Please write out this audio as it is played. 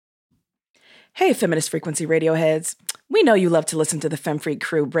Hey, Feminist Frequency Radio heads. We know you love to listen to the FemFreak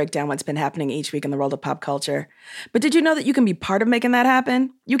crew break down what's been happening each week in the world of pop culture. But did you know that you can be part of making that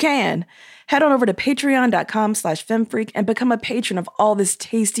happen? You can. Head on over to patreon.com/femfreak and become a patron of all this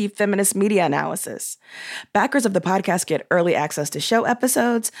tasty feminist media analysis. Backers of the podcast get early access to show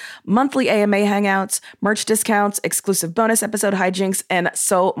episodes, monthly AMA hangouts, merch discounts, exclusive bonus episode hijinks, and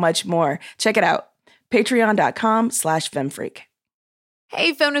so much more. Check it out. Patreon.com/femfreak.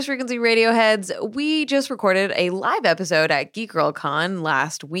 Hey, Feminist Frequency Radio heads. We just recorded a live episode at Geek Girl Con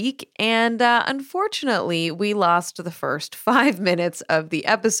last week, and unfortunately, we lost the first 5 minutes of the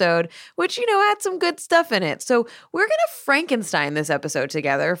episode, which, had some good stuff in it. So we're going to Frankenstein this episode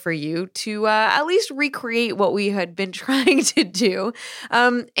together for you to at least recreate what we had been trying to do.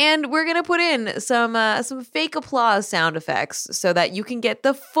 And we're going to put in some fake applause sound effects so that you can get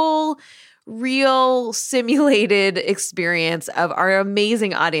the full real simulated experience of our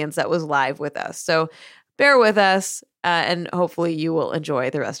amazing audience that was live with us. So bear with us, and hopefully you will enjoy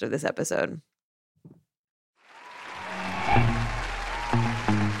the rest of this episode.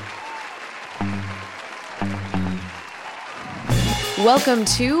 Welcome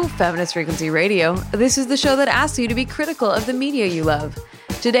to Feminist Frequency Radio. This is the show that asks you to be critical of the media you love.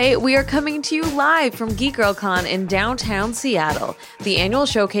 Today, we are coming to you live from Geek Girl Con in downtown Seattle, the annual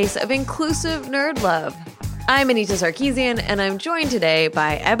showcase of inclusive nerd love. I'm Anita Sarkeesian, and I'm joined today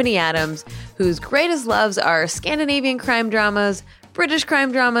by Ebony Adams, whose greatest loves are Scandinavian crime dramas, British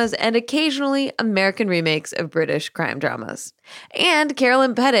crime dramas, and occasionally American remakes of British crime dramas. And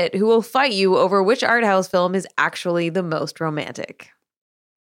Carolyn Pettit, who will fight you over which art house film is actually the most romantic.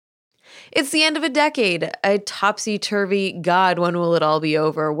 It's the end of a decade, a topsy-turvy, God, when will it all be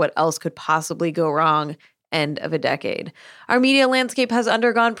over? What else could possibly go wrong? End of a decade. Our media landscape has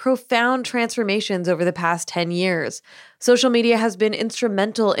undergone profound transformations over the past 10 years. Social media has been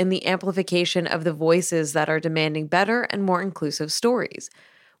instrumental in the amplification of the voices that are demanding better and more inclusive stories.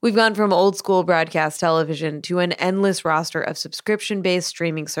 We've gone from old school broadcast television to an endless roster of subscription-based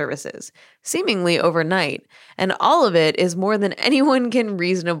streaming services, seemingly overnight, and all of it is more than anyone can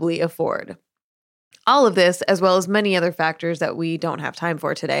reasonably afford. All of this, as well as many other factors that we don't have time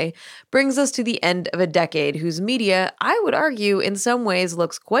for today, brings us to the end of a decade whose media, I would argue, in some ways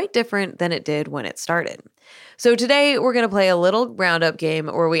looks quite different than it did when it started. So today, we're going to play a little roundup game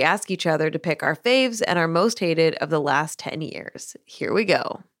where we ask each other to pick our faves and our most hated of the last 10 years. Here we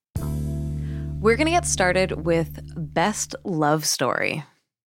go. We're going to get started with Best Love Story.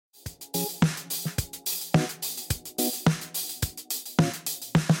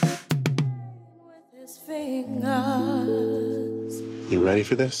 You ready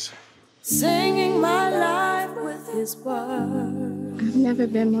for this? Singing my life with his words. I've never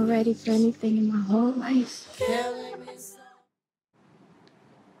been more ready for anything in my whole life.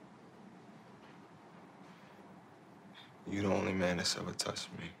 You're the only man that's ever touched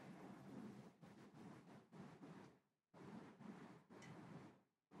me.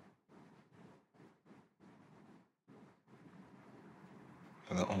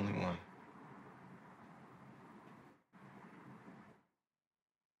 You're the only one.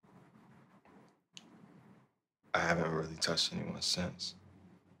 I haven't really touched anyone since.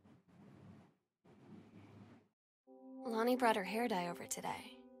 Lonnie brought her hair dye over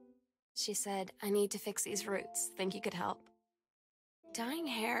today. She said, I need to fix these roots. Think you could help? Dyeing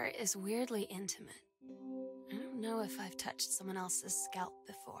hair is weirdly intimate. I don't know if I've touched someone else's scalp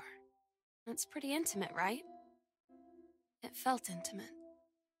before. It's pretty intimate, right? It felt intimate.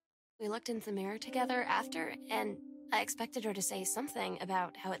 We looked in the mirror together after, and I expected her to say something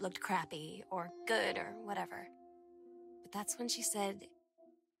about how it looked crappy or good or whatever. But that's when she said,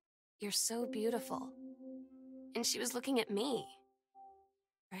 "You're so beautiful." And she was looking at me.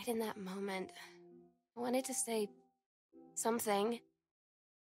 Right in that moment, I wanted to say something,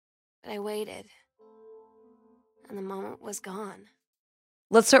 but I waited. And the moment was gone.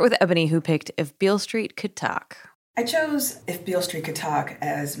 Let's start with Ebony, who picked If Beale Street Could Talk. I chose If Beale Street Could Talk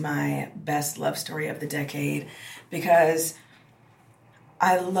as my best love story of the decade because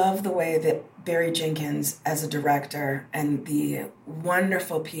I love the way that Barry Jenkins, as a director, and the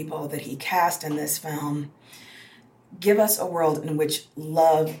wonderful people that he cast in this film give us a world in which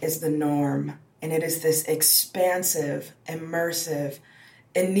love is the norm. And it is this expansive, immersive,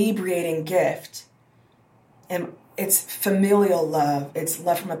 inebriating gift. And it's familial love. It's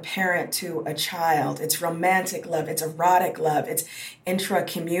love from a parent to a child. It's romantic love. It's erotic love. It's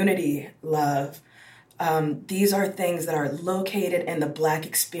intra-community love. These are things that are located in the Black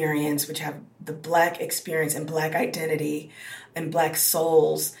experience, which have the Black experience and Black identity and Black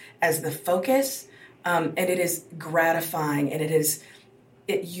souls as the focus. And it is gratifying, and it is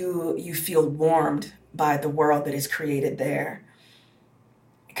you feel warmed by the world that is created there.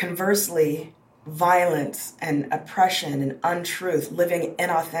 Conversely, violence and oppression and untruth, living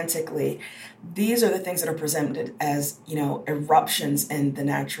inauthentically, these are the things that are presented as, eruptions in the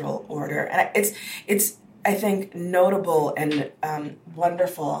natural order. And it's I think, notable and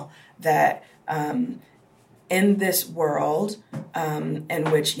wonderful that in this world,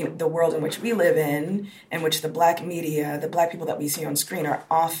 in which the world in which we live in which the Black media, the Black people that we see on screen are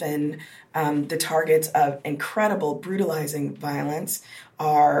often the targets of incredible, brutalizing violence,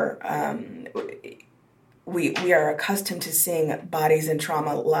 we are accustomed to seeing bodies in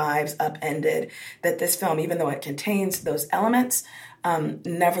trauma, lives upended, that this film, even though it contains those elements,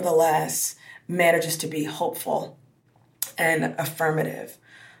 nevertheless manages to be hopeful and affirmative.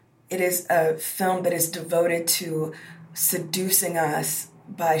 It is a film that is devoted to seducing us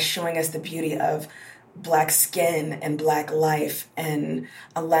by showing us the beauty of Black skin and Black life and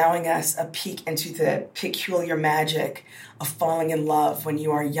allowing us a peek into the peculiar magic of falling in love when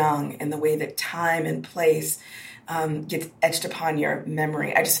you are young and the way that time and place gets etched upon your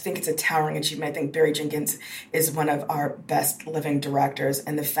memory. I just think it's a towering achievement. I think Barry Jenkins is one of our best living directors,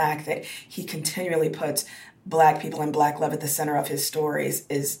 and the fact that he continually puts Black people and Black love at the center of his stories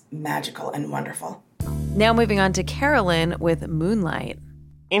is magical and wonderful. Now moving on to Carolyn with Moonlight.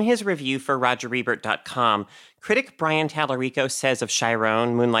 In his review for RogerEbert.com, critic Brian Tallarico says of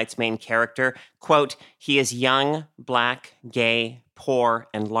Chiron, Moonlight's main character, quote, "He is young, Black, gay, poor,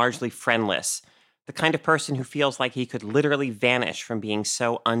 and largely friendless. The kind of person who feels like he could literally vanish from being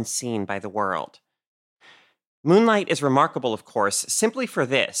so unseen by the world." Moonlight is remarkable, of course, simply for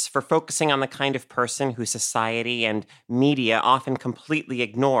focusing on the kind of person who society and media often completely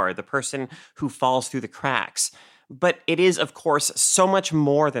ignore, the person who falls through the cracks. But it is, of course, so much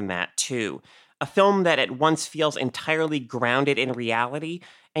more than that, too. A film that at once feels entirely grounded in reality,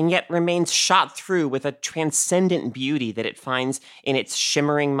 and yet remains shot through with a transcendent beauty that it finds in its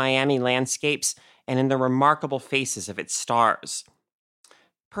shimmering Miami landscapes and in the remarkable faces of its stars.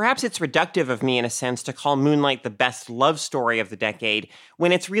 Perhaps it's reductive of me, in a sense, to call Moonlight the best love story of the decade,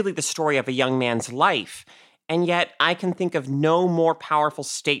 when it's really the story of a young man's life. And yet, I can think of no more powerful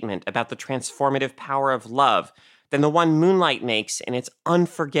statement about the transformative power of love than the one Moonlight makes in its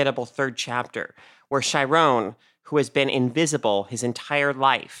unforgettable third chapter, where Chiron, who has been invisible his entire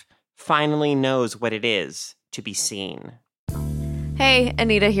life, finally knows what it is to be seen. Hey,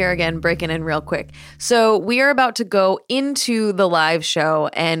 Anita here again, breaking in real quick. So we are about to go into the live show,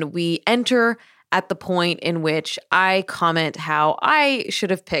 and we enter at the point in which I comment how I should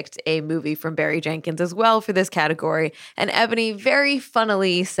have picked a movie from Barry Jenkins as well for this category. And Ebony very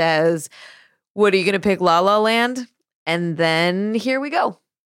funnily says, "What, are you going to pick La La Land?" And then here we go.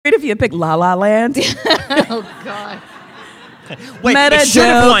 Great if you picked La La Land. Oh, God. Wait, it should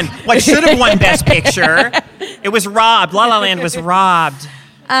have won. What should have won Best Picture? It was robbed. La La Land was robbed.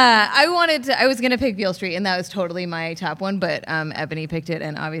 I was going to pick Beale Street, and that was totally my top one, but Ebony picked it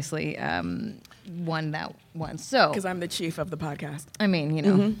and obviously won that one. So, because I'm the chief of the podcast. I mean,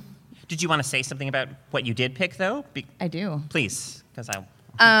 Mm-hmm. Did you want to say something about what you did pick, though? I do. Please, because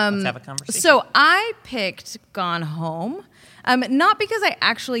let's have a conversation. So I picked Gone Home. Not because I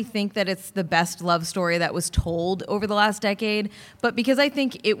actually think that it's the best love story that was told over the last decade, but because I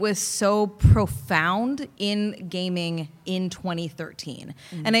think it was so profound in gaming in 2013.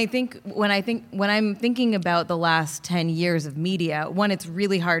 Mm-hmm. And I think when I'm thinking about the last 10 years of media, one, it's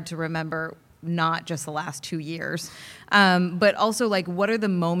really hard to remember not just the last 2 years, but also like what are the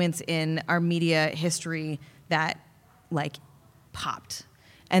moments in our media history that like popped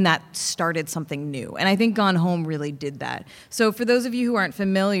and that started something new. And I think Gone Home really did that. So for those of you who aren't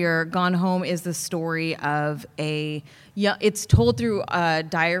familiar, Gone Home is the story of it's told through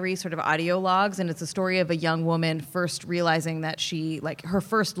diary, sort of audio logs, and it's a story of a young woman first realizing that her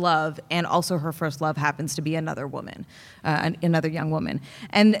first love, and also her first love happens to be another woman, another young woman.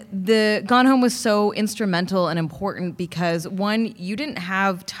 And the Gone Home was so instrumental and important because, one, you didn't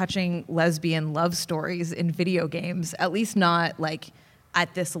have touching lesbian love stories in video games, at least not like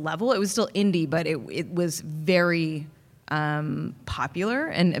at this level. It was still indie, but it was very popular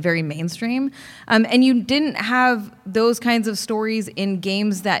and very mainstream. And you didn't have those kinds of stories in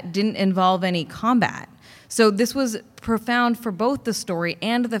games that didn't involve any combat. So this was profound for both the story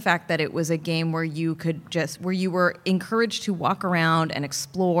and the fact that it was a game where you were encouraged to walk around and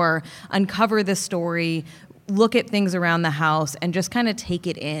explore, uncover the story, look at things around the house, and just kind of take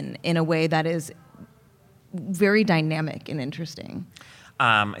it in a way that is very dynamic and interesting.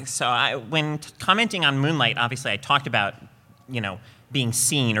 When commenting on Moonlight, obviously I talked about, being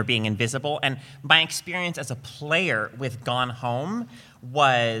seen or being invisible. And my experience as a player with Gone Home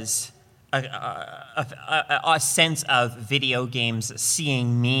was a sense of video games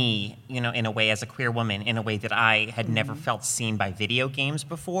seeing me, in a way as a queer woman, in a way that I had never felt seen by video games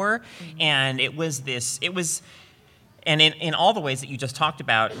before. And and in all the ways that you just talked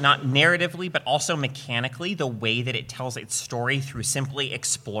about, not narratively, but also mechanically, the way that it tells its story through simply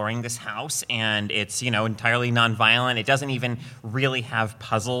exploring this house, and it's, entirely nonviolent. It doesn't even really have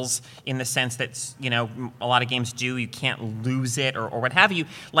puzzles in the sense that, a lot of games do. You can't lose it or what have you.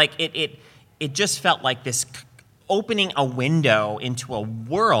 Like, it just felt like this opening a window into a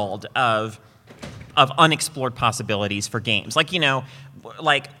world of unexplored possibilities for games. Like, there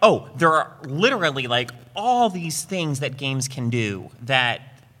are literally all these things that games can do that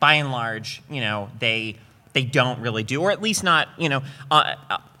by and large, they don't really do, or at least not,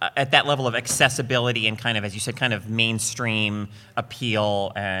 at that level of accessibility and kind of, as you said, kind of mainstream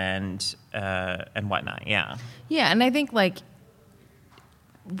appeal and whatnot. Yeah. Yeah. And I think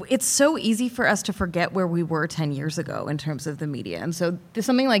it's so easy for us to forget where we were 10 years ago in terms of the media. And so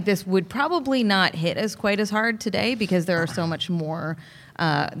something like this would probably not hit as quite as hard today because there are so much more,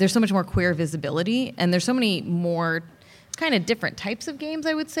 there's so much more queer visibility, and there's so many more kind of different types of games,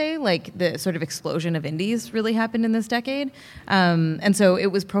 I would say. Like, the sort of explosion of indies really happened in this decade. And so it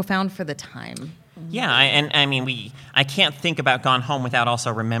was profound for the time. Yeah, and I mean, I can't think about Gone Home without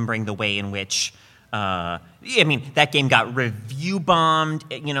also remembering the way in which that game got review bombed,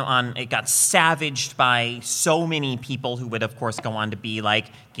 it got savaged by so many people who would, of course, go on to be like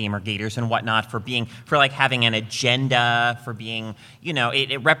Gamergaters and whatnot for having an agenda, for being,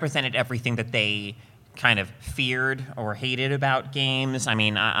 it represented everything that they kind of feared or hated about games. I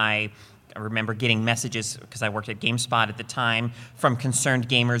mean, I remember getting messages, because I worked at GameSpot at the time, from concerned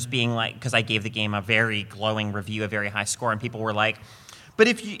gamers being like, because I gave the game a very glowing review, a very high score, and people were like, but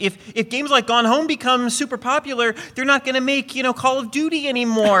if games like Gone Home become super popular, they're not going to make, Call of Duty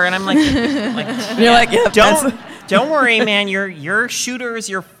anymore. And I'm like you're like, yeah, don't worry, man. Your shooters,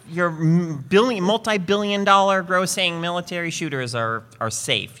 your multi-billion-dollar grossing military shooters are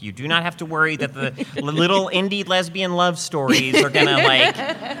safe. You do not have to worry that the little indie lesbian love stories are going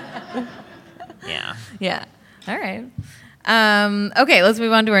to yeah. Yeah. All right. Okay, let's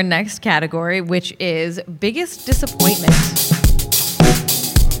move on to our next category, which is biggest disappointment.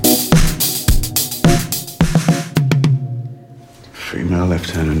 Female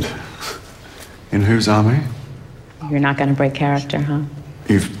lieutenant. In whose army? You're not going to break character, huh?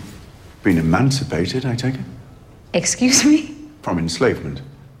 You've been emancipated, I take it? Excuse me? From enslavement.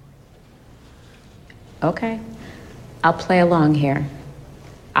 Okay. I'll play along here.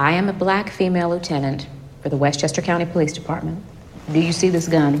 I am a black female lieutenant for the Westchester County Police Department. Do you see this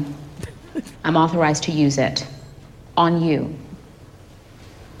gun? I'm authorized to use it. On you.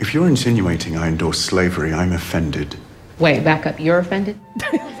 If you're insinuating I endorse slavery, I'm offended. Wait, back up. You're offended?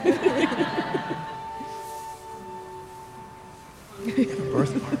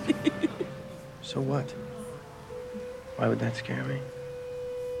 Birthmark. So what? Why would that scare me?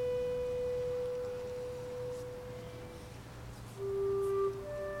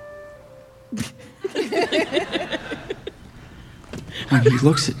 When he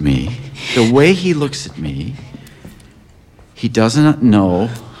looks at me, the way he looks at me, he does not know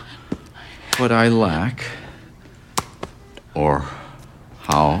what I lack or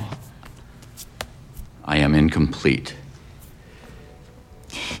how I am incomplete.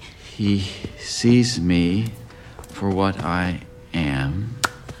 He sees me for what I am,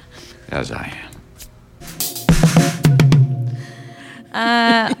 as I am.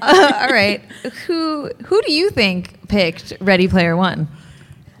 All right. Who do you think picked Ready Player One?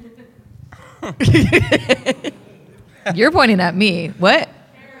 You're pointing at me. What?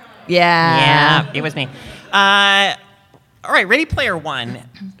 Yeah. Yeah, it was me. All right, Ready Player One.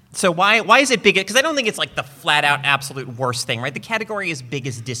 So why is it big? Because I don't think it's like the flat out absolute worst thing, right? The category is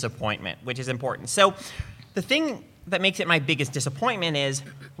biggest disappointment, which is important. So the thing that makes it my biggest disappointment is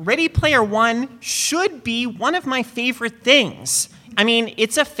Ready Player One should be one of my favorite things. I mean,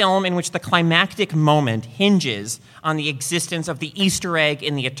 it's a film in which the climactic moment hinges on the existence of the Easter egg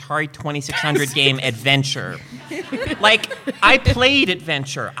in the Atari 2600 game Adventure. Like, I played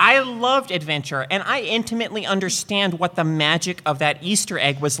Adventure. I loved Adventure, and I intimately understand what the magic of that Easter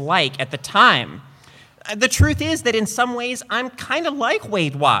egg was like at the time. The truth is that in some ways, I'm kind of like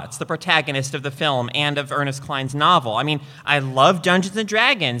Wade Watts, the protagonist of the film and of Ernest Cline's novel. I mean, I love Dungeons &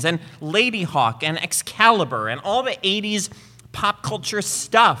 Dragons and Lady Hawk and Excalibur and all the 80s pop culture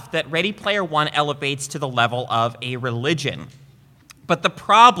stuff that Ready Player One elevates to the level of a religion. But the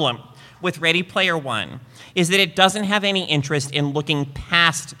problem with Ready Player One is that it doesn't have any interest in looking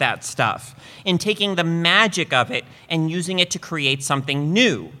past that stuff, in taking the magic of it and using it to create something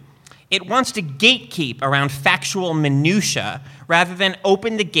new. It wants to gatekeep around factual minutia rather than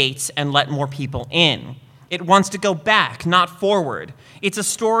open the gates and let more people in. It wants to go back, not forward. It's a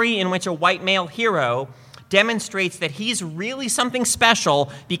story in which a white male hero demonstrates that he's really something special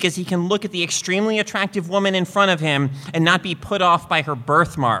because he can look at the extremely attractive woman in front of him and not be put off by her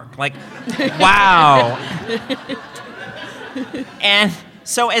birthmark. Like, wow. And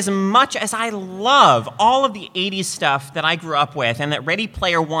so as much as I love all of the 80s stuff that I grew up with and that Ready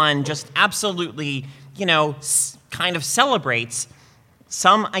Player One just absolutely, kind of celebrates,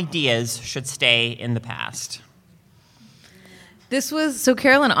 some ideas should stay in the past. So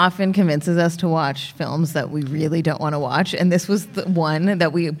Carolyn often convinces us to watch films that we really don't want to watch, and this was the one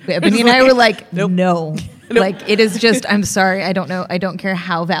that Ebony and I were like, nope. No. Like, it is just, I'm sorry, I don't care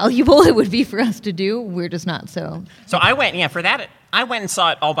how valuable it would be for us to do, we're just not so. So I went, for that, I went and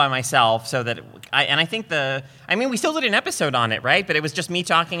saw it all by myself so that, I think we still did an episode on it, right? But it was just me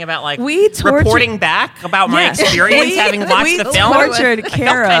talking about, reporting back about my experience having watched the film. We tortured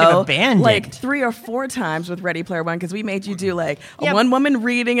Caro, I felt kind of abandoned. 3 or 4 times with Ready Player One because we made you do, one woman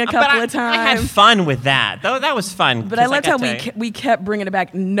reading a couple of times. I had fun with that. Though that was fun. But I loved how we kept bringing it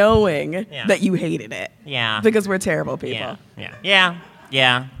back knowing that you hated it. Yeah. Because we're terrible people.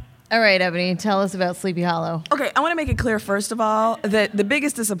 Yeah. All right, Ebony, tell us about Sleepy Hollow. Okay, I want to make it clear, first of all, that the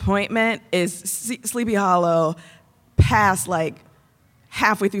biggest disappointment is Sleepy Hollow past,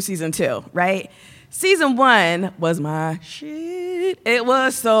 halfway through season 2, right? Season 1 was my shit. It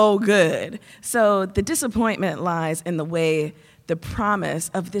was so good. So the disappointment lies in the way the promise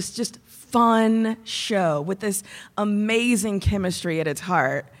of this just fun show with this amazing chemistry at its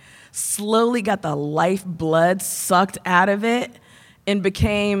heart slowly got the lifeblood sucked out of it and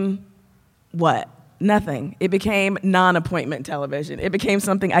became what? Nothing. It became non-appointment television. It became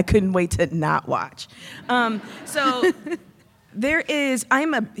something I couldn't wait to not watch. I'm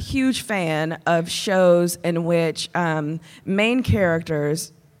a huge fan of shows in which main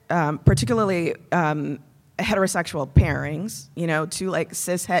characters, particularly heterosexual pairings, two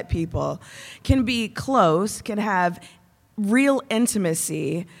cis-het people, can be close, can have real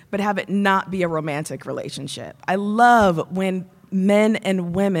intimacy, but have it not be a romantic relationship. I love when men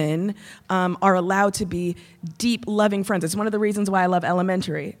and women are allowed to be deep, loving friends. It's one of the reasons why I love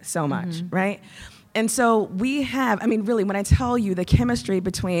Elementary so much, right? And so we have, really, when I tell you the chemistry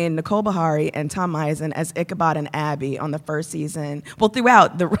between Nicole Beharie and Tom Misen as Ichabod and Abby on the first season,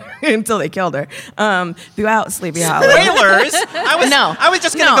 throughout until they killed her, throughout Sleepy Hollow. Spoilers! I was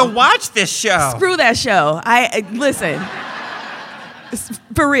just going to go watch this show. Screw that show. Listen,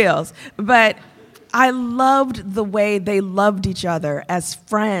 for reals. But I loved the way they loved each other as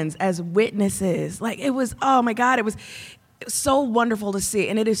friends, as witnesses. It was, oh my God, it was so wonderful to see.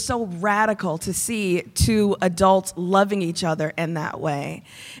 And it is so radical to see 2 adults loving each other in that way.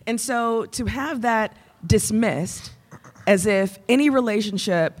 And so to have that dismissed as if any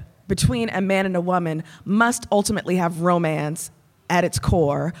relationship between a man and a woman must ultimately have romance at its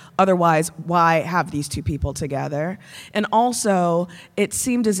core, otherwise why have these 2 people together? And also, it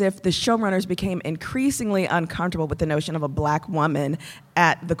seemed as if the showrunners became increasingly uncomfortable with the notion of a black woman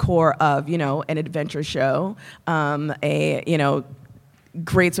at the core of, an adventure show,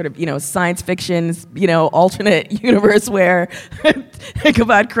 great sort of, science fiction, alternate universe where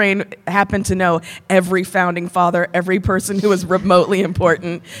Ichabod Crane happened to know every founding father, every person who was remotely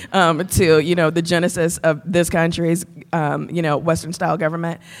important to, the genesis of this country's, Western-style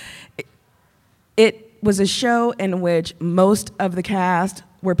government. It was a show in which most of the cast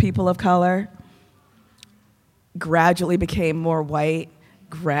were people of color, gradually became more white,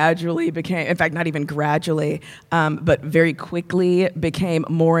 gradually became, in fact, not even gradually, but very quickly became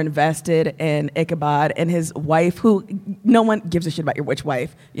more invested in Ichabod and his wife, who no one gives a shit about your witch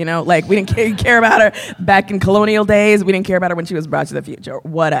wife, we didn't care about her back in colonial days. We didn't care about her when she was brought to the future,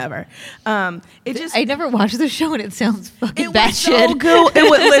 whatever. I never watched the show and it sounds fucking batshit. So good.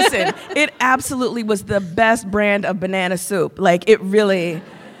 Listen, it absolutely was the best brand of banana soup.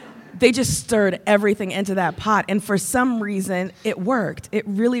 They just stirred everything into that pot. And for some reason, it worked. It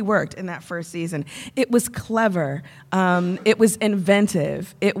really worked in that first season. It was clever. It was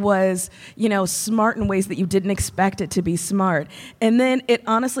inventive. It was, smart in ways that you didn't expect it to be smart. And then it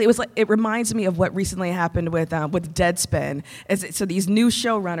reminds me of what recently happened with Deadspin. So these new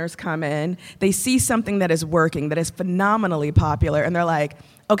showrunners come in, they see something that is working, that is phenomenally popular, and they're like,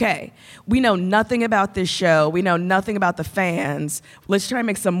 okay, we know nothing about this show. We know nothing about the fans. Let's try and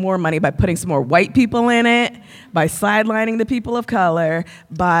make some more money by putting some more white people in it, by sidelining the people of color,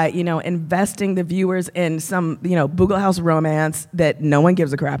 by, investing the viewers in some, Boogle House romance that no one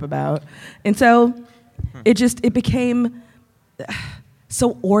gives a crap about. And so it became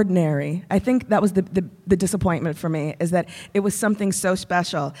so ordinary. I think that was the disappointment for me, is that it was something so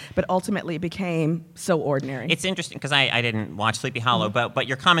special, but ultimately it became so ordinary. It's interesting because I didn't watch Sleepy Hollow, but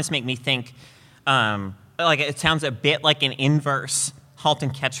your comments make me think, like it sounds a bit like an inverse Halt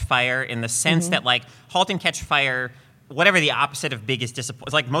and Catch Fire, in the sense that like Halt and Catch Fire, whatever the opposite of biggest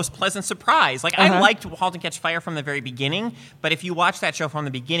disappointment, like most pleasant surprise. Like I liked Halt and Catch Fire from the very beginning, but if you watch that show from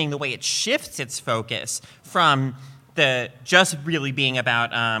the beginning, the way it shifts its focus from the just really being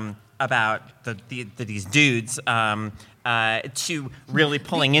about these dudes to really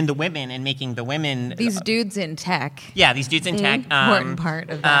pulling in the women and making the women these dudes in tech. Yeah, these dudes in tech. Important part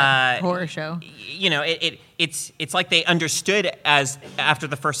of that horror show. It's like they understood as after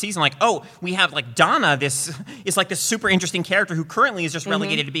the first season, like, oh, we have like Donna. This is like this super interesting character who currently is just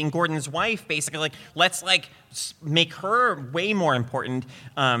relegated to being Gordon's wife. Basically, like let's like make her way more important.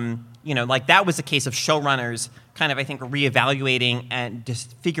 Like that was a case of showrunners kind of, I think, reevaluating and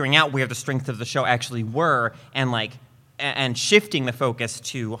just figuring out where the strengths of the show actually were, and like and shifting the focus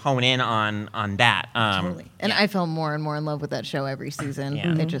to hone in on that. Totally. And I fell more and more in love with that show every season.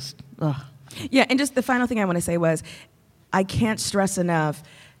 Yeah. It just, ugh. Yeah, and just the final thing I want to say was, I can't stress enough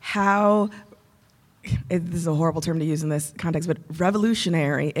how, this is a horrible term to use in this context, but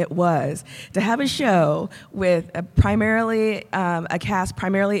revolutionary it was to have a show with a cast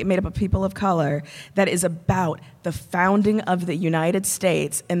primarily made up of people of color that is about the founding of the United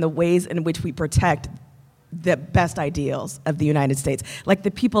States and the ways in which we protect the best ideals of the United States. Like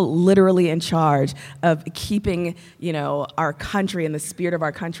the people literally in charge of keeping, our country and the spirit of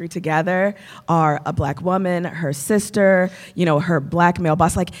our country together are a black woman, her sister, her black male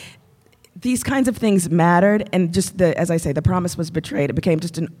boss. Like, these kinds of things mattered, and just as I say, the promise was betrayed. It became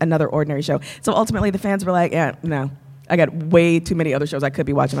just another ordinary show. So ultimately, the fans were like, yeah, no, I got way too many other shows I could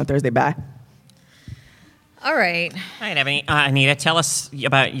be watching on Thursday. Bye. All right. All right, Ebony. Anita, tell us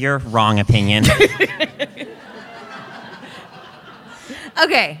about your wrong opinion.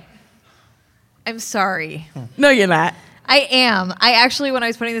 Okay. I'm sorry. No, you're not. I am. I actually, when I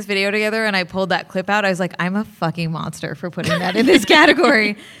was putting this video together and I pulled that clip out, I was like, I'm a fucking monster for putting that in this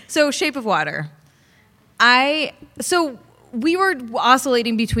category. So, Shape of Water. So we were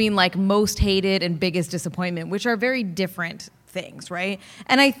oscillating between like most hated and biggest disappointment, which are very different things, right?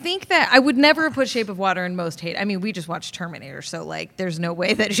 And I think that I would never put Shape of Water in most hate. I mean, we just watched Terminator, so like there's no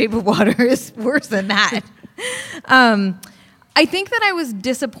way that Shape of Water is worse than that. I think that I was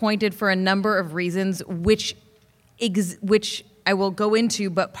disappointed for a number of reasons, which I will go into,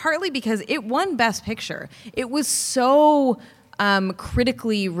 but partly because it won Best Picture. It was so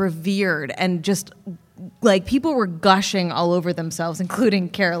critically revered, and just like people were gushing all over themselves, including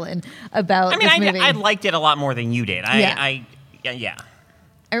Carolyn, about this movie. I liked it a lot more than you did. Yeah.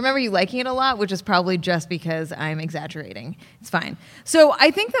 I remember you liking it a lot, which is probably just because I'm exaggerating. It's fine. So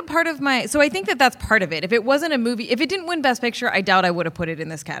I think that that's part of it. If it wasn't a movie, if it didn't win Best Picture, I doubt I would have put it in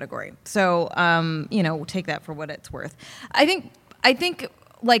this category. So, take that for what it's worth. I think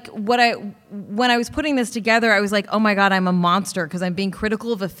like when I was putting this together, I was like, oh my God, I'm a monster because I'm being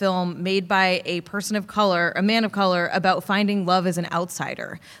critical of a film made by a person of color, a man of color, about finding love as an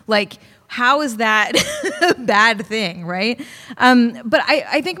outsider. Like, how is that a bad thing, right? But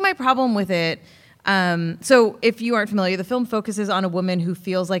I think my problem with it, so if you aren't familiar, the film focuses on a woman who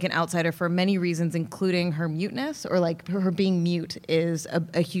feels like an outsider for many reasons, including her muteness, or like her being mute is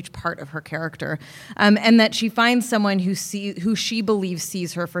a huge part of her character, and that she finds someone who she believes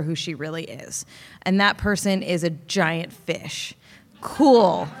sees her for who she really is, and that person is a giant fish.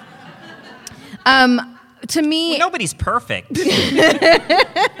 Cool. To me, nobody's perfect.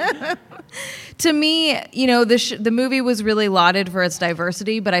 To me, the movie was really lauded for its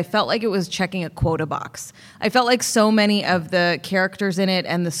diversity, but I felt like it was checking a quota box. I felt like so many of the characters in it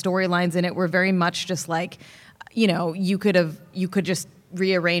and the storylines in it were very much just like, you could just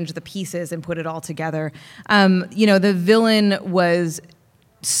rearrange the pieces and put it all together. The villain was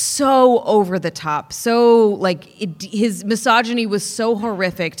so over the top, so like his misogyny was so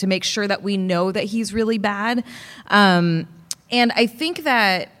horrific to make sure that we know that he's really bad. And I think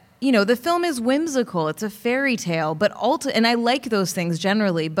that the film is whimsical. It's a fairy tale, and I like those things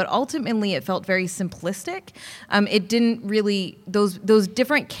generally, but ultimately it felt very simplistic. It didn't really, those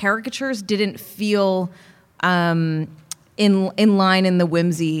different caricatures didn't feel in line in the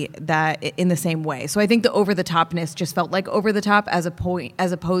whimsy that in the same way. So I think the over the topness just felt like over the top as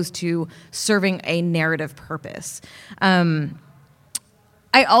opposed to serving a narrative purpose.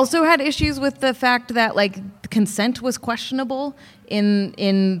 I also had issues with the fact that like consent was questionable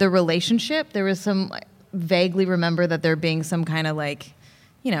in the relationship. There was some vaguely remember that there being some kind of like,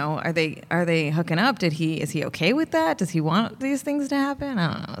 you know, are they hooking up? Is he okay with that? Does he want these things to happen?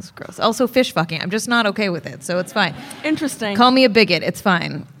 I don't know. It's gross. Also, fish fucking. I'm just not okay with it, so it's fine. Interesting. Call me a bigot. It's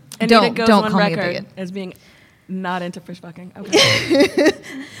fine. Anita goes don't on call record me a bigot as being not into fish fucking. Okay.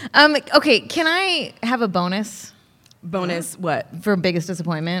 Okay. Can I have a bonus? Bonus what? For biggest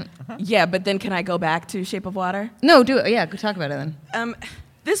disappointment? Yeah, but then can I go back to Shape of Water? No, do it. Yeah, go talk about it then.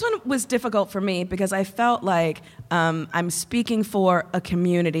 This one was difficult for me because I felt like I'm speaking for a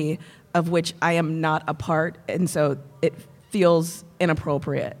community of which I am not a part, and so it feels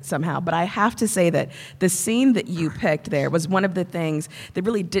inappropriate somehow. But I have to say that the scene that you picked there was one of the things that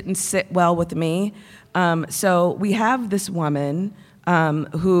really didn't sit well with me. So we have this woman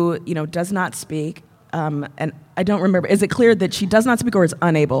who, you know, does not speak, and I don't remember. Is it clear that she does not speak or is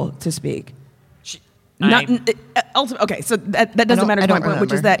unable to speak? Okay, so that doesn't matter to my point,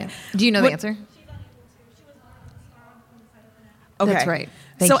 which is that. Yeah. Do you know the answer? Okay. That's right.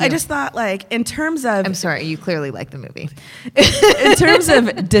 So I just thought, like, in terms of... I'm sorry, you clearly like the movie. In terms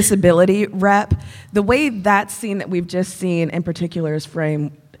of disability rep, the way that scene that we've just seen in particular is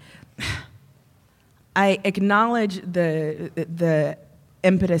framed, I acknowledge the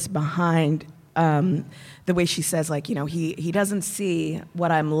impetus behind the way she says, like, you know, he doesn't see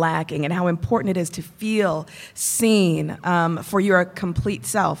what I'm lacking and how important it is to feel seen for your complete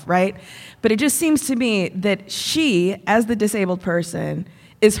self, right? But it just seems to me that she, as the disabled person,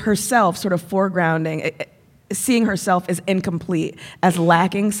 is herself sort of foregrounding, seeing herself as incomplete, as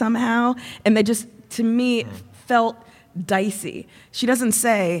lacking somehow, and they just, to me, felt dicey. She doesn't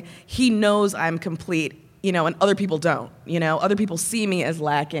say, he knows I'm complete, you know, and other people don't, you know, other people see me as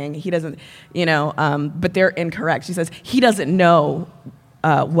lacking, he doesn't, you know, but they're incorrect. She says, he doesn't know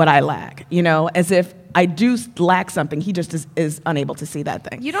what I lack, you know, as if I do lack something, he just is unable to see that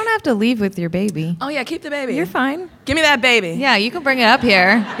thing. You don't have to leave with your baby. Oh yeah, keep the baby. You're fine. Give me that baby. Yeah, you can bring it up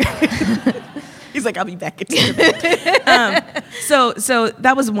here. He's like, I'll be back. So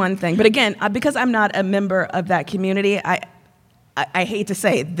that was one thing. But again, because I'm not a member of that community, I hate to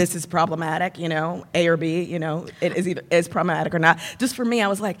say this is problematic, you know, A or B, you know, it is either is problematic or not. Just for me, I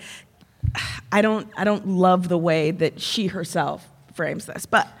was like, I don't love the way that she herself frames this.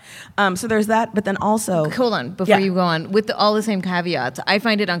 But so there's that, but then also... Hold on, before you go on. With all the same caveats, I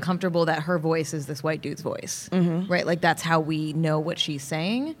find it uncomfortable that her voice is this white dude's voice, right? Like, that's how we know what she's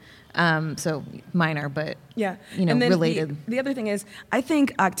saying. So minor, but, yeah, you know, and then related. The other thing is, I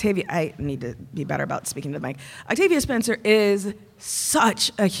think Octavia... I need to be better about speaking to the mic. Octavia Spencer is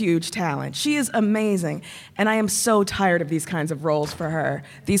such a huge talent. She is amazing. And I am so tired of these kinds of roles for her.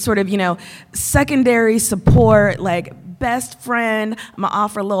 These sort of, you know, secondary support, like, best friend, I'm gonna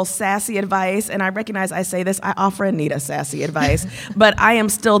offer a little sassy advice, and I recognize I say this, I offer Anita sassy advice, but I am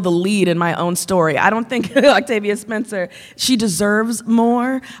still the lead in my own story. I don't think Octavia Spencer, she deserves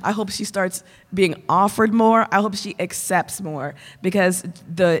more. I hope she starts being offered more. I hope she accepts more, because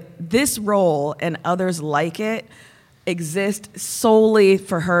this role and others like it exist solely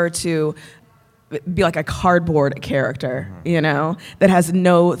for her to be like a cardboard character, you know, that has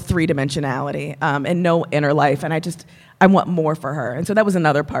no three-dimensionality and no inner life, and I want more for her. And so that was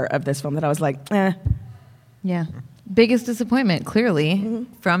another part of this film that I was like, eh. Yeah. Biggest disappointment, clearly,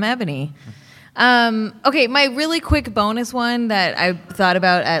 from Ebony. Okay, my really quick bonus one that I thought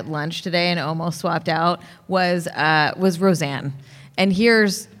about at lunch today and almost swapped out was Roseanne. And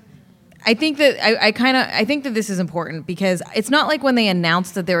I think that this is important because it's not like when they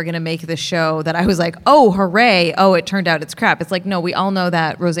announced that they were going to make the show that I was like, oh, hooray, oh, it turned out it's crap. It's like, no, we all know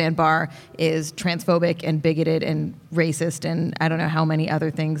that Roseanne Barr is transphobic and bigoted and racist and I don't know how many other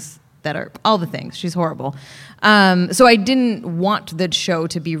things that are, all the things. She's horrible. So I didn't want the show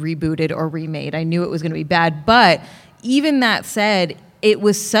to be rebooted or remade. I knew it was going to be bad. But even that said, it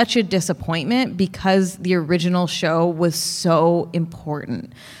was such a disappointment because the original show was so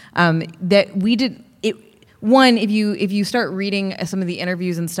important. That we did it. One, if you start reading some of the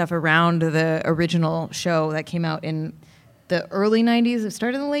interviews and stuff around the original show that came out in the early 90s, it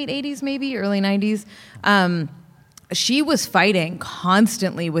started in the late 80s, maybe early 90s. She was fighting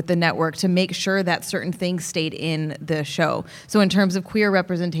constantly with the network to make sure that certain things stayed in the show. So in terms of queer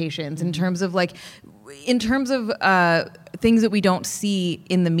representations, in terms of things that we don't see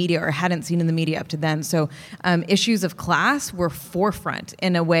in the media or hadn't seen in the media up to then. So issues of class were forefront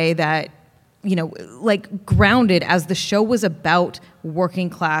in a way that like grounded as the show was about working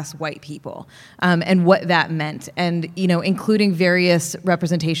class white people and what that meant, and including various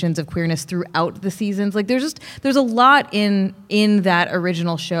representations of queerness throughout the seasons. Like there's a lot in that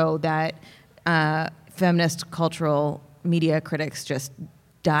original show that feminist cultural media critics just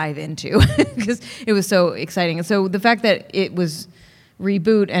dive into because it was so exciting. And so the fact that it was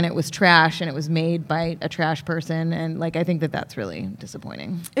reboot and it was trash and it was made by a trash person, and like I think that that's really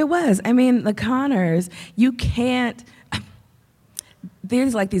disappointing. It was. I mean, the Connors, you can't.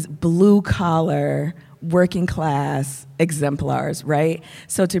 There's like these blue collar working class exemplars, right?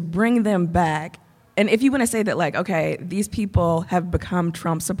 So to bring them back, and if you want to say that like, okay, these people have become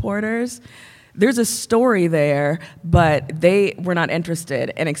Trump supporters, there's a story there, but they were not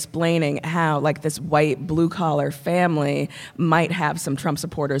interested in explaining how like this white blue collar family might have some Trump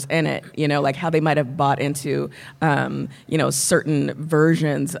supporters in it, like how they might have bought into, certain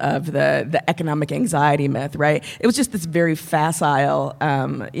versions of the economic anxiety myth, right? It was just this very facile,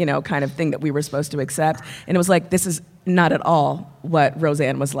 kind of thing that we were supposed to accept. And it was like, this is not at all what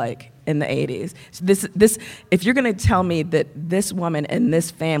Roseanne was like in the 80s. So this, if you're going to tell me that this woman and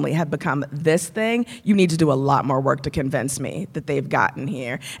this family have become this thing, you need to do a lot more work to convince me that they've gotten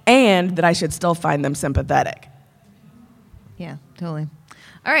here and that I should still find them sympathetic. Yeah, totally.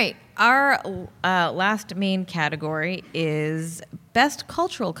 All right, our last main category is Best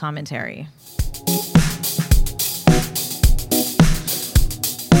Cultural Commentary.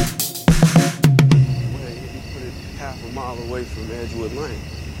 Half a mile away from Edgewood Lane.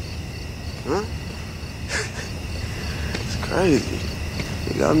 Huh? It's crazy.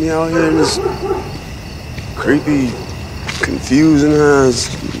 They got me out here in this creepy, confusing ass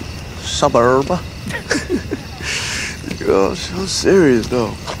suburb. Yo, I'm serious though.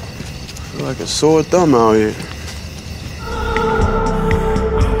 I feel like a sore thumb out here.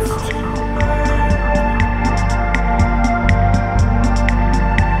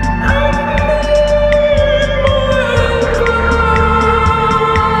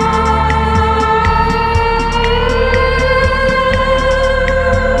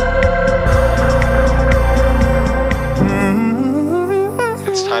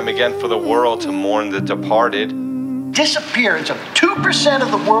 Again for the world to mourn the departed. Disappearance of 2% of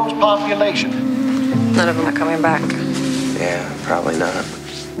the world's population. None of them are coming back. Yeah, probably not.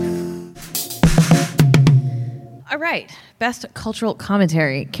 All right, Best Cultural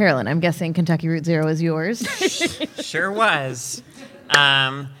Commentary. Carolyn, I'm guessing Kentucky Route Zero is yours. Sure was.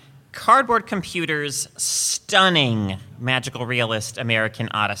 Cardboard Computer's stunning magical realist American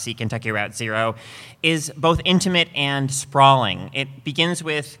Odyssey, Kentucky Route Zero, is both intimate and sprawling. It begins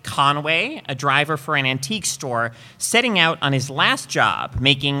with Conway, a driver for an antique store, setting out on his last job,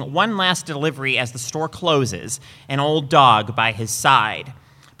 making one last delivery as the store closes, an old dog by his side.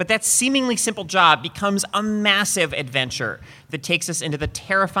 But that seemingly simple job becomes a massive adventure that takes us into the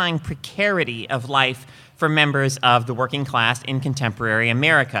terrifying precarity of life for members of the working class in contemporary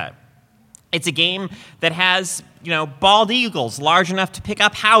America. It's a game that has, bald eagles large enough to pick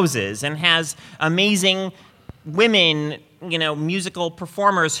up houses and has amazing women, musical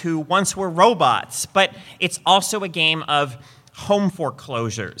performers who once were robots. But it's also a game of home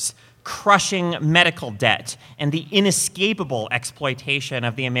foreclosures, crushing medical debt, and the inescapable exploitation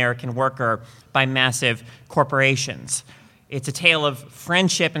of the American worker by massive corporations. It's a tale of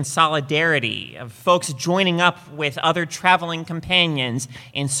friendship and solidarity, of folks joining up with other traveling companions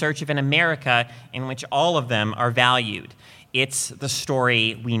in search of an America in which all of them are valued. It's the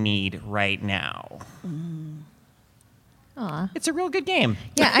story we need right now. Aw. It's a real good game.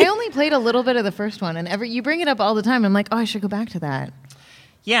 Yeah, I only played a little bit of the first one, and you bring it up all the time. I'm like, oh, I should go back to that.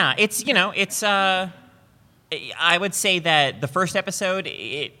 Yeah, I would say that the first episode,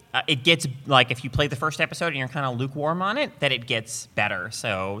 it gets, like, if you play the first episode and you're kind of lukewarm on it, that it gets better.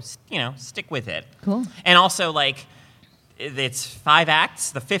 So, stick with it. Cool. And also, like, it's 5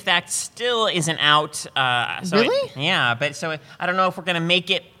 acts. The 5th act still isn't out. So really? But I don't know if we're going to make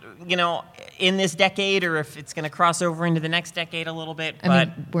it, in this decade or if it's going to cross over into the next decade a little bit. I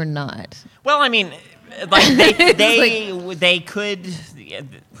mean, we're not. Well, I mean, like they could.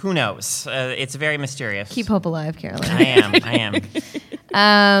 Who knows? It's very mysterious. Keep hope alive, Carolyn. I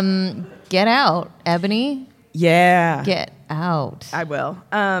am. Get out, Ebony. Yeah. Get out. I will.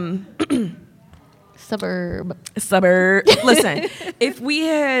 Suburb. Listen, if we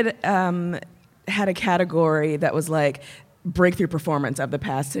had had a category that was like breakthrough performance of the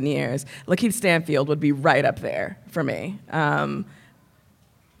past 10 years, Lakeith Stanfield would be right up there for me.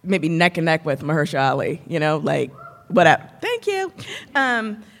 Maybe neck and neck with Mahershala Ali, whatever. Thank you.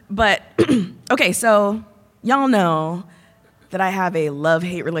 But, okay, so y'all know that I have a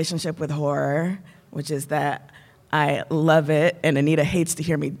love-hate relationship with horror, which is that I love it, and Anita hates to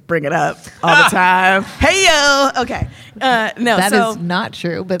hear me bring it up all the time. Hey, yo! Okay. No, that is not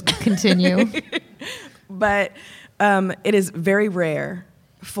true, but continue. But it is very rare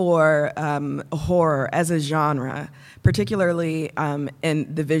for horror as a genre, particularly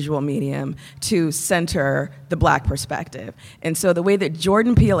in the visual medium, to center the Black perspective. And so the way that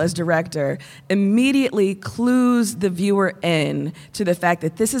Jordan Peele as director immediately clues the viewer in to the fact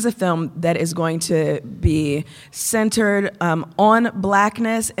that this is a film that is going to be centered on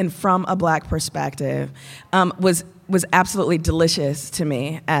Blackness and from a Black perspective was absolutely delicious to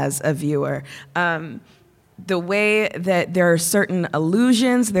me as a viewer. The way that there are certain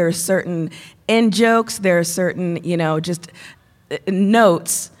allusions, there are certain in-jokes, there are certain, just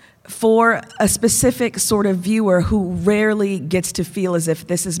notes for a specific sort of viewer who rarely gets to feel as if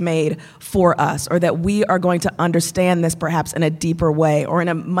this is made for us, or that we are going to understand this perhaps in a deeper way or in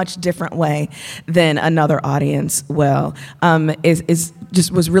a much different way than another audience will,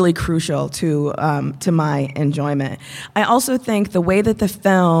 was really crucial to my enjoyment. I also think the way that the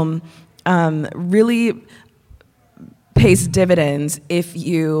film really pays dividends if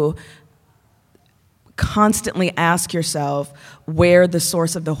you constantly ask yourself where the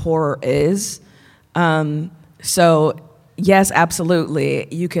source of the horror is. So yes,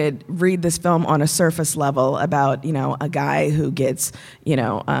 absolutely, you could read this film on a surface level about, a guy who gets,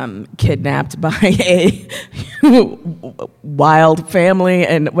 kidnapped by a wild family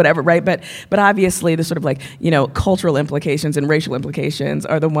and whatever, right? But obviously the sort of cultural implications and racial implications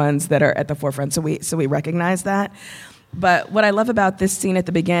are the ones that are at the forefront. So we recognize that. But what I love about this scene at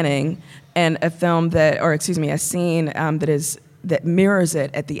the beginning, and a scene that mirrors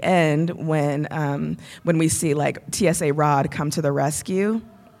it at the end when we see TSA Rod come to the rescue,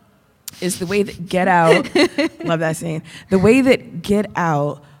 is the way that Get Out. Love that scene. The way that Get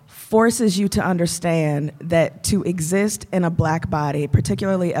Out forces you to understand that to exist in a Black body,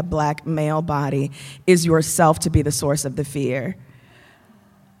 particularly a Black male body, is yourself to be the source of the fear.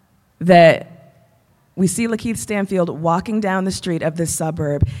 That we see Lakeith Stanfield walking down the street of this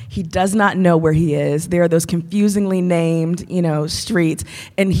suburb. He does not know where he is. There are those confusingly named, streets,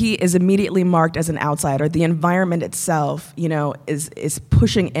 and he is immediately marked as an outsider. The environment itself, is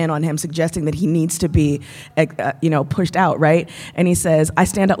pushing in on him, suggesting that he needs to be, pushed out, right? And he says, "I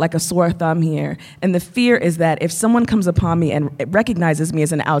stand out like a sore thumb here." And the fear is that if someone comes upon me and recognizes me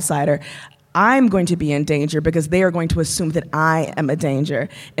as an outsider, I'm going to be in danger because they are going to assume that I am a danger.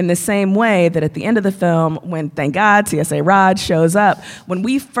 In the same way that at the end of the film, when, thank God, TSA Rod shows up, when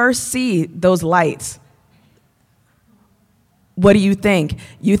we first see those lights, what do you think?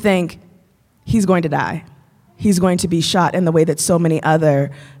 You think he's going to die. He's going to be shot in the way that so many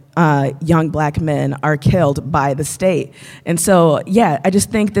other young Black men are killed by the state. And so, I just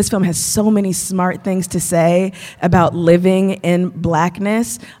think this film has so many smart things to say about living in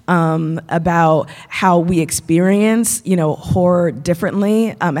Blackness, about how we experience, horror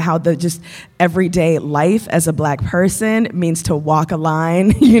differently, how the just everyday life as a Black person means to walk a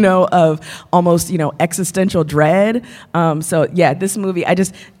line, of almost, existential dread. This movie,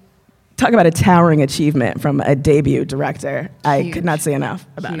 talk about a towering achievement from a debut director. I could not say enough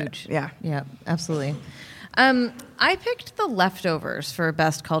about it. Yeah, absolutely. I picked The Leftovers for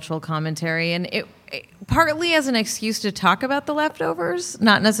best cultural commentary, and it partly as an excuse to talk about The Leftovers,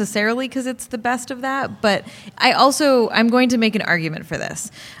 not necessarily because it's the best of that, but I'm going to make an argument for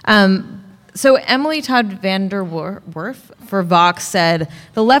this. So Emily Todd Vander Werf for Vox said,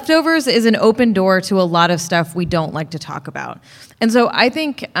 "The Leftovers is an open door to a lot of stuff we don't like to talk about." And so I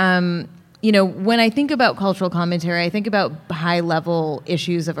think, when I think about cultural commentary, I think about high-level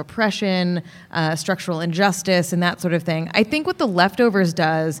issues of oppression, structural injustice, and that sort of thing. I think what The Leftovers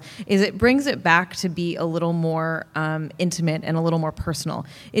does is it brings it back to be a little more intimate and a little more personal.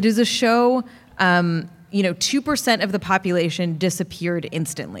 It is a show... 2% of the population disappeared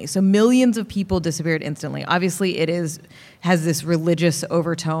instantly. So millions of people disappeared instantly. Obviously, has this religious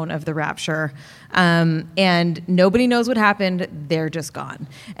overtone of the rapture. And nobody knows what happened. They're just gone.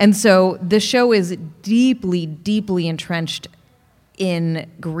 And so the show is deeply, deeply entrenched in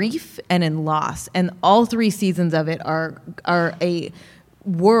grief and in loss. And all 3 seasons of it are a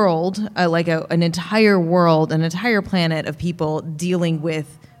world, an entire world, an entire planet of people dealing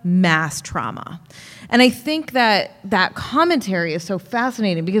with mass trauma. And I think that commentary is so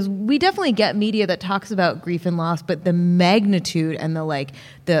fascinating because we definitely get media that talks about grief and loss, but the magnitude and the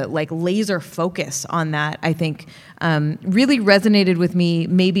laser focus on that, I think, really resonated with me,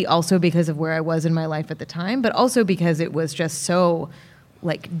 maybe also because of where I was in my life at the time, but also because it was just so,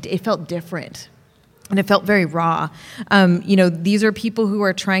 it felt different. And it felt very raw. These are people who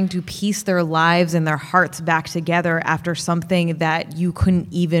are trying to piece their lives and their hearts back together after something that you couldn't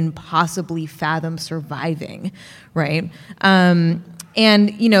even possibly fathom surviving, right?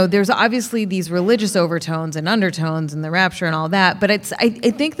 There's obviously these religious overtones and undertones and the rapture and all that, but I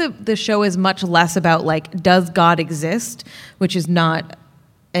think the show is much less about, like, does God exist, which is not,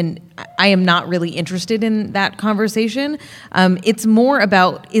 and I am not really interested in that conversation. It's more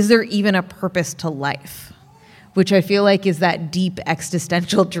about, is there even a purpose to life? Which I feel like is that deep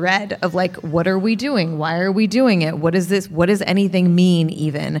existential dread of, like, what are we doing? Why are we doing it? What is this? What does anything mean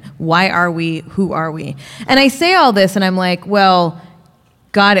even? Why are we? Who are we? And I say all this and I'm like, well,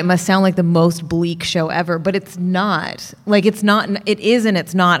 God, it must sound like the most bleak show ever, but it's not. Like, it's not, it is and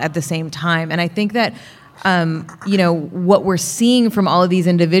it's not at the same time. And I think that what we're seeing from all of these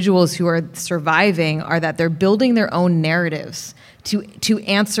individuals who are surviving are that they're building their own narratives to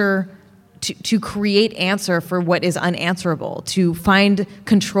create answer for what is unanswerable, to find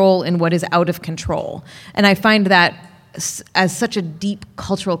control in what is out of control. And I find that as such a deep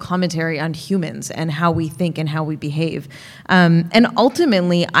cultural commentary on humans and how we think and how we behave. And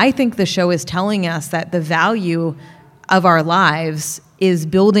ultimately, I think the show is telling us that the value of our lives is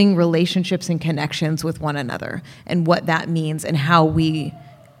building relationships and connections with one another, and what that means and how we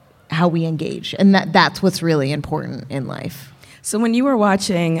engage. And that's what's really important in life. So when you were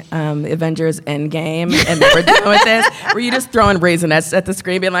watching Avengers Endgame and they were doing this, were you just throwing Raisinets at the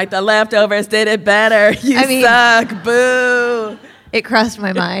screen being like, the leftovers did it better, you suck, boo? It crossed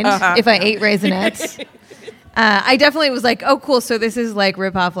my mind if I ate Raisinets. I definitely was like, oh, cool, so this is like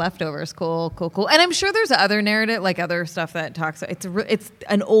rip-off Leftovers. Cool. And I'm sure there's other narrative, like other stuff that talks, it's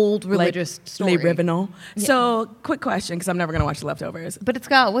an old religious story. Les Revenants. Yeah. So, quick question, because I'm never going to watch The Leftovers. But it's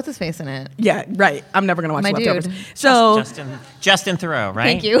got, what's his face in it? Yeah, right. I'm never going to watch My The Leftovers. dude. So, Justin Theroux, right?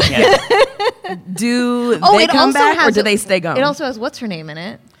 Thank you. Yeah. Do they come back or do they stay gone? It also has what's her name in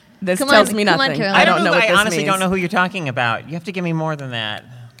it? This tells me nothing. I don't know what this means. I honestly don't know who you're talking about. You have to give me more than that.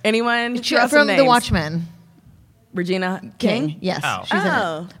 Anyone? From The Watchmen. Regina King? Yes, oh. she's in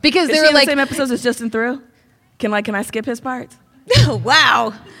it. Because Is they she were in like the same episodes as Justin Theroux? Can I skip his parts?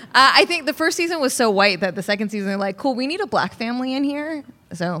 Wow. I think the first season was so white that the second season they're like, cool, we need a black family in here.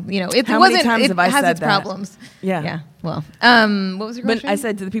 So, it How wasn't, many times it have I has said its that? problems. Yeah. Well, what was your question? But I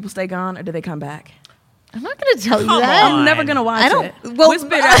said, do the people stay gone or do they come back? I'm not going to tell you Come that. on. I'm never going to watch it. Well, Whisper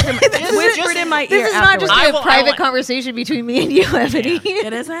it in my ear. This is not just afterwards. a private conversation between me and you, Ebony.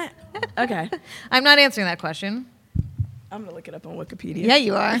 It isn't? Okay. I'm not answering that question. I'm going to look it up on Wikipedia. Yeah,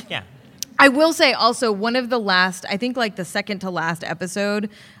 you are. Yeah. I will say also one of the last, I think like the second to last episode,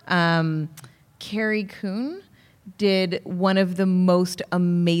 Carrie Coon did one of the most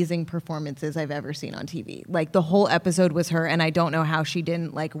amazing performances I've ever seen on TV. Like the whole episode was her, and I don't know how she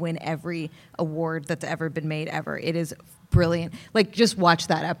didn't like win every award that's ever been made ever. It is brilliant. Like just watch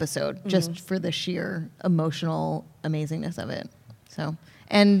that episode just for the sheer emotional amazingness of it. So,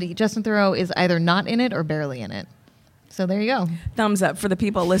 and Justin Theroux is either not in it or barely in it. So there you go. Thumbs up for the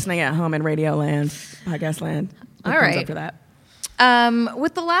people listening at home in Radio Land, Podcast Land. All thumbs right. up for that.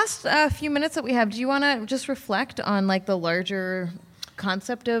 With the last few minutes that we have, do you want to just reflect on like the larger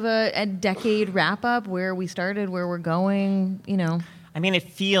concept of a decade wrap up, where we started, where we're going? I mean, it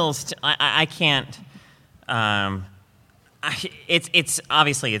feels. I can't. It's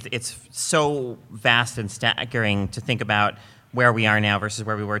obviously it's so vast and staggering to think about where we are now versus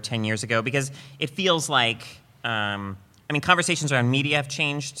where we were 10 years ago, because it feels like. Conversations around media have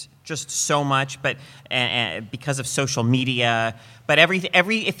changed just so much, but because of social media. But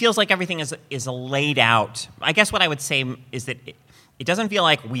it feels like everything is laid out. I guess what I would say is that it doesn't feel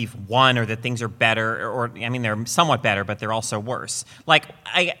like we've won or that things are better, or they're somewhat better, but they're also worse.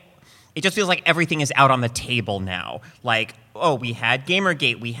 It just feels like everything is out on the table now. Like, oh, we had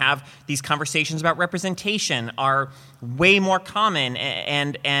Gamergate. We have these conversations about representation are way more common,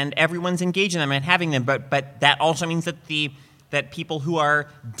 and everyone's engaged in them and having them. But that also means that people who are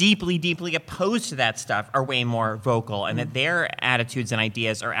deeply, deeply opposed to that stuff are way more vocal, and that their attitudes and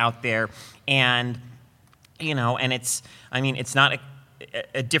ideas are out there. And and it's not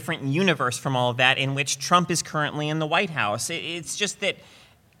a different universe from all of that in which Trump is currently in the White House. It's just that.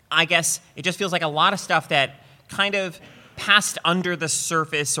 I guess it just feels like a lot of stuff that kind of passed under the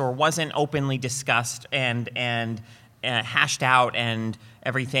surface or wasn't openly discussed and hashed out and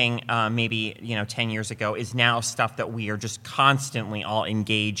everything maybe 10 years ago is now stuff that we are just constantly all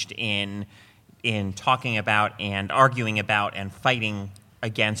engaged in talking about and arguing about and fighting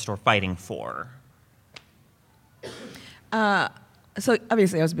against or fighting for. So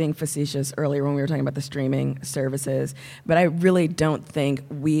obviously I was being facetious earlier when we were talking about the streaming services, but I really don't think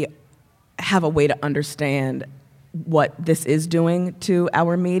we have a way to understand what this is doing to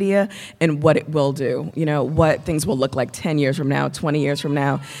our media and what it will do, what things will look like 10 years from now, 20 years from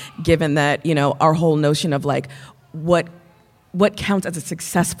now, given that, our whole notion of like what counts as a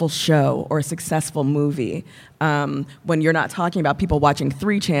successful show or a successful movie, when you're not talking about people watching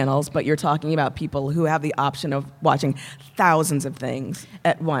 3 channels, but you're talking about people who have the option of watching thousands of things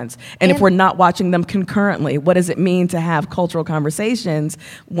at once. And if we're not watching them concurrently, what does it mean to have cultural conversations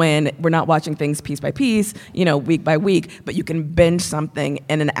when we're not watching things piece by piece, week by week, but you can binge something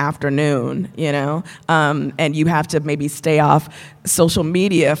in an afternoon, and you have to maybe stay off social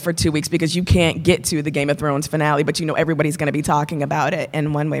media for 2 weeks because you can't get to the Game of Thrones finale, but everybody's going to be talking about it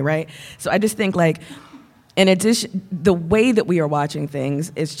in one way, right? So I just think like, in addition, the way that we are watching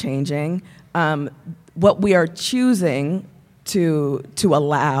things is changing. What we are choosing to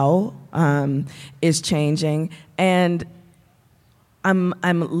allow is changing, and I'm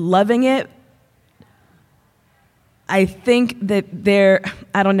loving it. I think that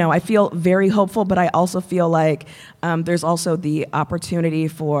I don't know, I feel very hopeful, but I also feel like there's also the opportunity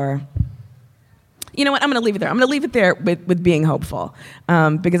for, you know what, I'm going to leave it there. I'm going to leave it there with being hopeful,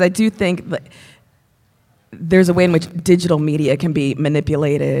 because I do think that there's a way in which digital media can be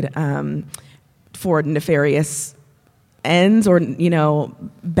manipulated for nefarious ends or,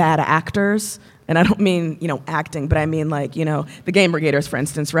 bad actors. And I don't mean, acting, but I mean like, the Game Brigaders, for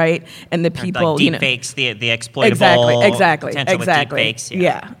instance, right? And the people, like deep fakes, the exploitable exactly, potential with deep fakes.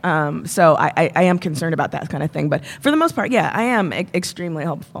 Yeah. So I am concerned about that kind of thing. But for the most part, yeah, I am extremely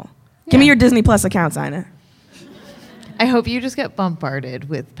hopeful. Yeah. Give me your Disney Plus account, Ina. I hope you just get bombarded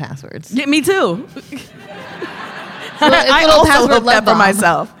with passwords. Yeah, me too. I also hope that for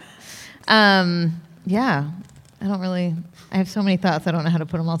myself. Yeah, I have so many thoughts. I don't know how to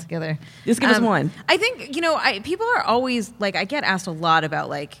put them all together. Just give us one. I think, people are always like, I get asked a lot about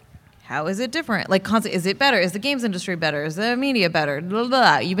like, how is it different? Like, is it better? Is the games industry better? Is the media better? Blah, blah,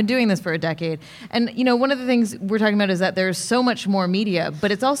 blah. You've been doing this for a decade. And, one of the things we're talking about is that there's so much more media,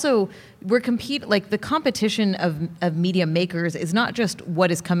 but it's also, the competition of media makers is not just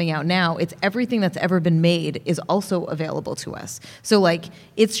what is coming out now. It's everything that's ever been made is also available to us. So,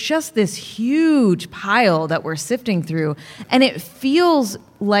 it's just this huge pile that we're sifting through, and it feels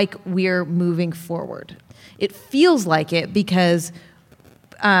like we're moving forward. It feels like it because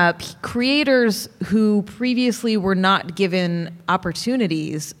creators who previously were not given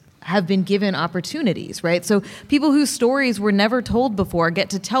opportunities have been given opportunities, right? So people whose stories were never told before get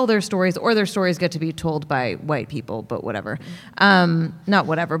to tell their stories, or their stories get to be told by white people, but whatever. Not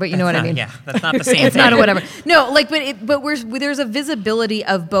whatever, but you know what I mean? Yeah, that's not the same It's thing. not a whatever. No, there's a visibility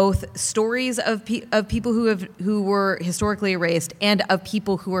of both stories of people who were historically erased and of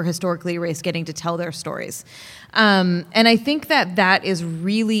people who were historically erased getting to tell their stories. And I think that is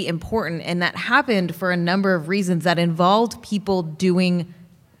really important, and that happened for a number of reasons that involved people doing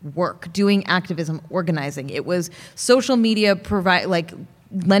work, doing activism, organizing. It was social media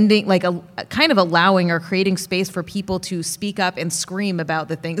lending, kind of allowing or creating space for people to speak up and scream about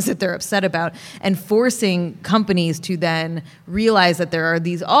the things that they're upset about, and forcing companies to then realize that there are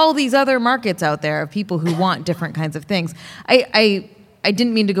all these other markets out there of people who want different kinds of things. I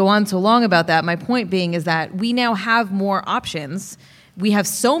didn't mean to go on so long about that. My point being is that we now have more options. We have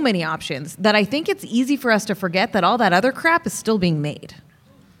so many options that I think it's easy for us to forget that all that other crap is still being made.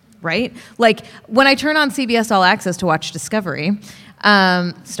 Right? Like when I turn on CBS All Access to watch Discovery,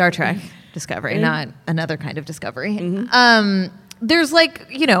 Star Trek Discovery, not another kind of Discovery. Mm-hmm. There's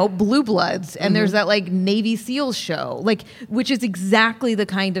Blue Bloods, and there's that Navy SEALs show, which is exactly the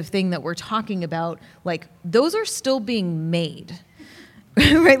kind of thing that we're talking about. Those are still being made.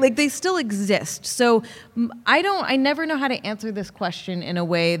 Right? They still exist. So I never know how to answer this question in a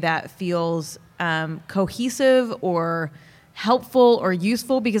way that feels cohesive or helpful or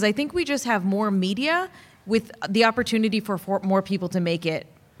useful, because I think we just have more media with the opportunity for more people to make it,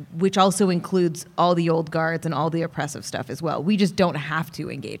 which also includes all the old guards and all the oppressive stuff as well. We just don't have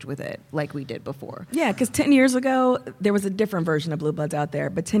to engage with it like we did before. Yeah, because 10 years ago, there was a different version of Blue Bloods out there,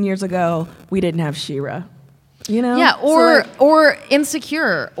 but 10 years ago, we didn't have She-Ra. Yeah, or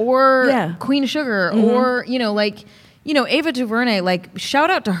Insecure, or Queen Sugar, or Ava DuVernay, shout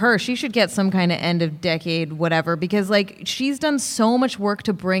out to her. She should get some kind of end of decade whatever, because she's done so much work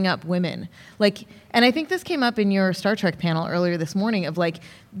to bring up women. And I think this came up in your Star Trek panel earlier this morning of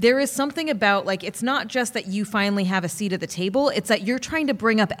there is something about it's not just that you finally have a seat at the table, it's that you're trying to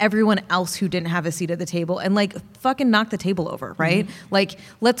bring up everyone else who didn't have a seat at the table and fucking knock the table over, right?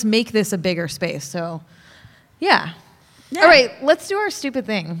 Let's make this a bigger space. So yeah. All right, let's do our stupid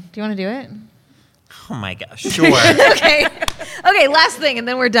thing. Do you want to do it? Oh my gosh, sure. Okay, last thing, and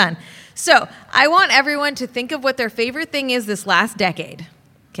then we're done. So I want everyone to think of what their favorite thing is this last decade.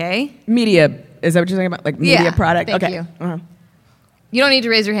 Okay? Media. Is that what you're talking about? Like media product? Thank okay. you. You don't need to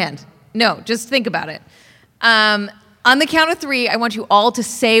raise your hand. No, just think about it. On the count of 3, I want you all to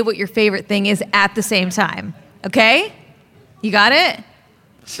say what your favorite thing is at the same time. Okay? You got it?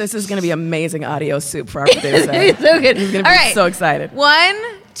 This is going to be amazing audio soup for our producer. It's so good. He's going All to be right. so excited. 1,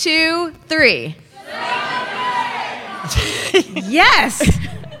 2, 3. Yes.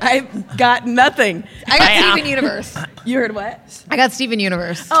 I got nothing. I got Steven Universe. You heard what? I got Steven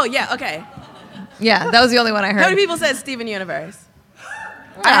Universe. Oh, yeah, okay. Yeah, that was the only one I heard. How many people said Steven Universe?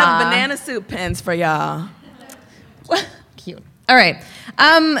 I have banana soup pins for y'all. Cute. All right.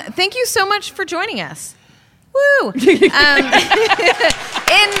 Thank you so much for joining us. Woo!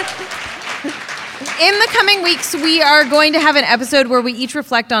 In the coming weeks, we are going to have an episode where we each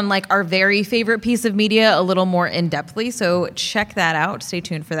reflect on like our very favorite piece of media a little more in-depthly. So check that out. Stay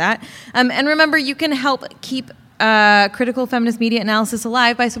tuned for that. And remember, you can help keep critical feminist media analysis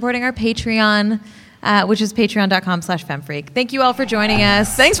alive by supporting our Patreon, which is patreon.com/femfreak. Thank you all for joining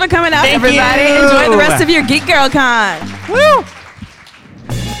us. Thanks for coming out, Thank everybody. you. Enjoy the rest of your Geek Girl Con. Woo!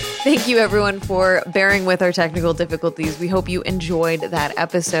 Thank you, everyone, for bearing with our technical difficulties. We hope you enjoyed that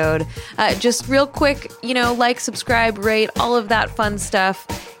episode. Just real quick, like, subscribe, rate, all of that fun stuff.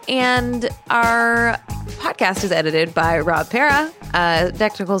 And our podcast is edited by Rob Pera.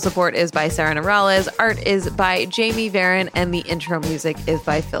 Technical support is by Sarah Morales. Art is by Jamie Varon. And the intro music is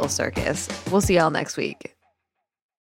by Phil Circus. We'll see y'all next week.